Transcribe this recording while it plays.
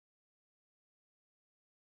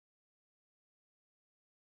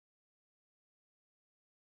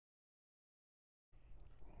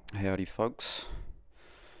Howdy folks.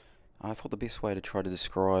 I thought the best way to try to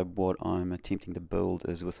describe what I'm attempting to build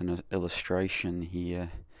is with an illustration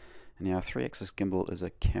here. Now, a 3-axis gimbal is a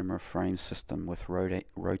camera frame system with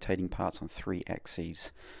rotating parts on 3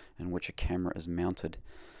 axes in which a camera is mounted.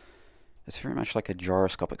 It's very much like a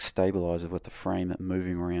gyroscopic stabilizer with the frame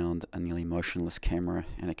moving around a nearly motionless camera,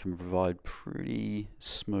 and it can provide pretty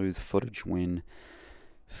smooth footage when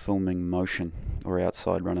filming motion or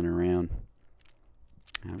outside running around.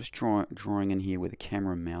 I'm just drawing in here where the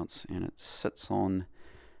camera mounts, and it sits on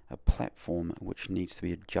a platform which needs to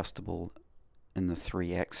be adjustable in the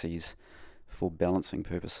 3 axes for balancing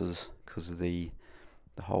purposes, because the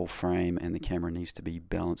whole frame and the camera needs to be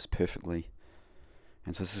balanced perfectly.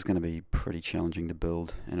 And so this is going to be pretty challenging to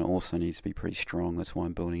build, and it also needs to be pretty strong. That's why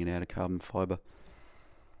I'm building it out of carbon fibre.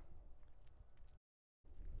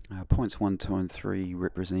 Points 1, 2 and 3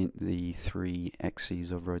 represent the 3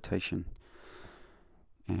 axes of rotation,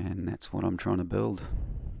 and that's what I'm trying to build.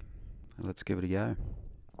 Let's give it a go.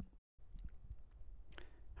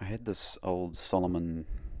 I had this old Solomon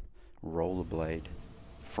rollerblade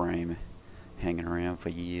frame hanging around for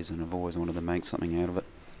years, and I've always wanted to make something out of it,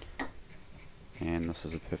 and this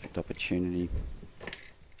is a perfect opportunity.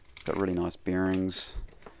 Got really nice bearings,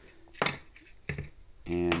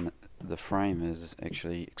 and the frame is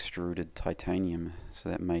actually extruded titanium, so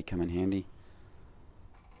that may come in handy.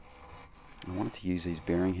 I wanted to use these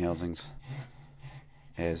bearing housings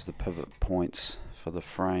as the pivot points for the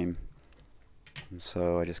frame, and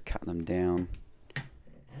so I just cut them down,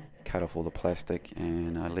 cut off all the plastic,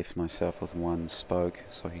 and I left myself with one spoke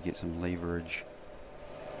so I could get some leverage.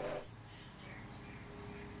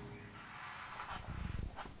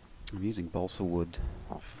 I'm using balsa wood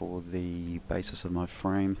for the basis of my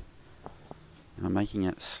frame, and I'm making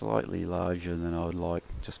it slightly larger than I would like,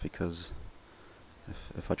 just because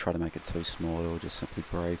if I try to make it too small, it'll just simply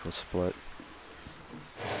break or split.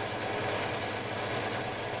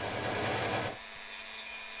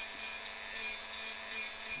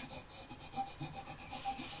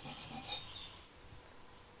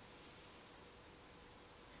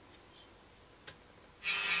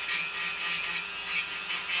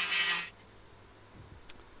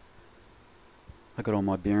 I got all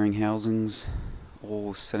my bearing housings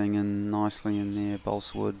all sitting in nicely in their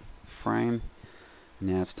balsa wood frame.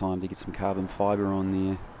 Now it's time to get some carbon fibre on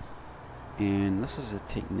there, and this is a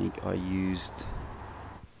technique I used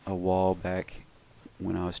a while back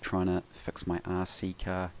when I was trying to fix my RC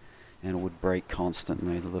car, and it would break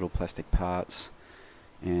constantly, the little plastic parts,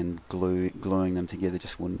 and gluing them together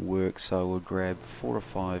just wouldn't work. So I would grab 4 or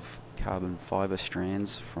 5 carbon fibre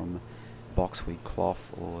strands from boxweed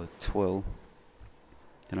cloth or twill,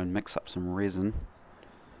 then I'd mix up some resin,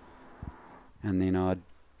 and then I'd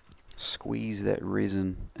squeeze that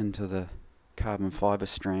resin into the carbon fibre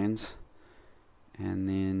strands and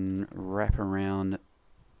then wrap around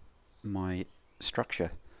my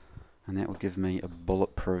structure, and that would give me a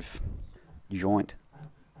bulletproof joint.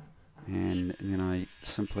 And then I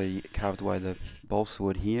simply carved away the balsa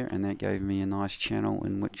wood here, and that gave me a nice channel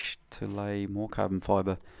in which to lay more carbon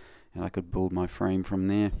fibre, and I could build my frame from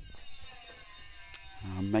there.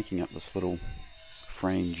 I'm making up this little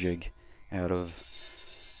frame jig out of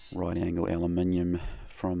right angled aluminium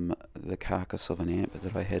from the carcass of an amp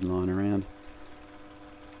that I had lying around.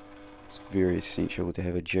 It's very essential to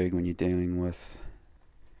have a jig when you're dealing with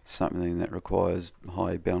something that requires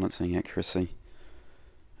high balancing accuracy,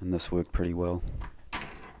 and this worked pretty well.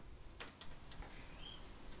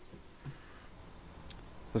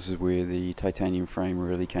 This is where the titanium frame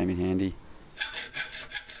really came in handy.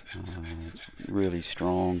 It's really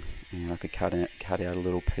strong, and I could cut out a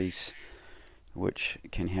little piece which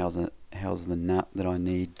can house the nut that I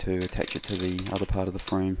need to attach it to the other part of the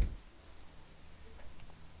frame.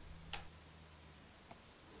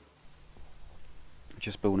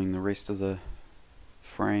 Just building the rest of the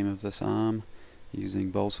frame of this arm using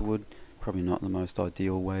balsa wood. Probably not the most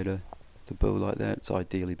ideal way to build like that. It's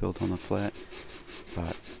ideally built on the flat,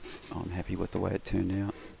 but I'm happy with the way it turned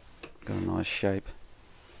out. Got a nice shape.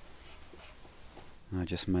 I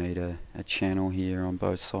just made a channel here on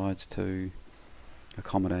both sides to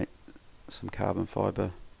accommodate some carbon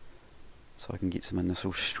fibre so I can get some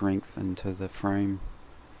initial strength into the frame,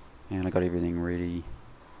 and I got everything ready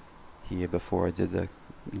here before I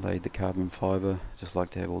laid the carbon fibre. Just like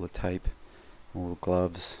to have all the tape, all the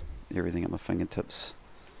gloves, everything at my fingertips.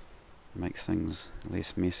 It makes things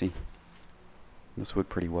less messy. This worked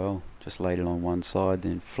pretty well. Just laid it on one side,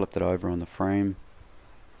 then flipped it over on the frame,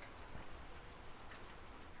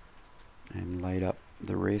 and laid up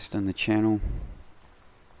the rest in the channel,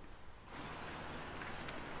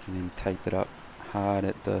 and then taped it up hard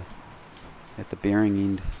at the bearing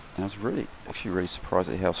end, and I was actually really surprised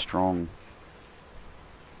at how strong,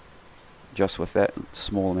 just with that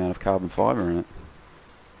small amount of carbon fibre in it.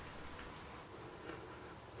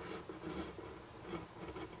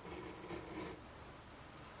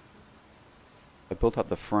 I built up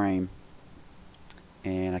the frame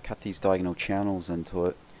and I cut these diagonal channels into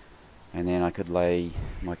it, and then I could lay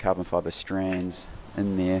my carbon fibre strands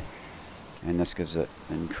in there, and this gives it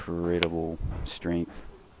incredible strength.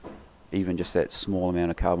 Even just that small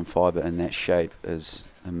amount of carbon fibre in that shape is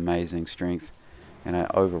amazing strength. And I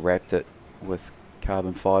overwrapped it with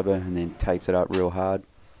carbon fibre and then taped it up real hard,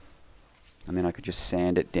 and then I could just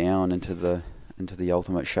sand it down into the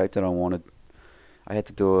ultimate shape that I wanted. I had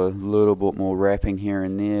to do a little bit more wrapping here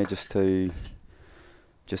and there just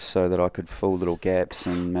so that I could fill little gaps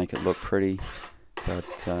and make it look pretty, but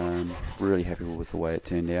really happy with the way it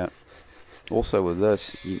turned out. Also with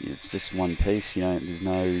this, it's just one piece, there's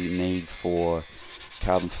no need for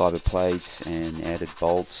carbon fibre plates and added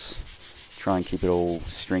bolts. Try and keep it all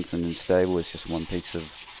strengthened and stable. It's just one piece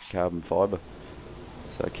of carbon fibre,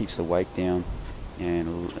 so it keeps the weight down,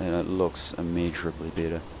 and it looks immeasurably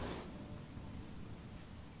better.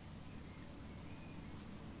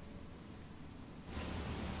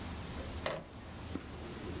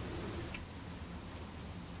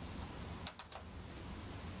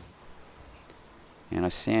 And I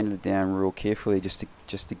sanded it down real carefully just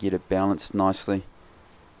to get it balanced nicely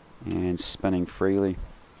and spinning freely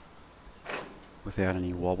without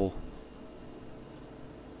any wobble.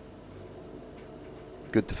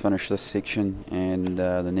 Good to finish this section, and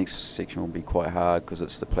the next section will be quite hard because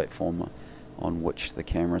it's the platform on which the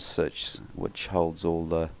camera sits, which holds all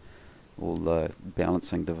the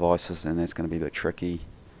balancing devices, and that's going to be a bit tricky,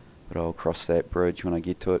 but I'll cross that bridge when I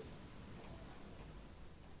get to it.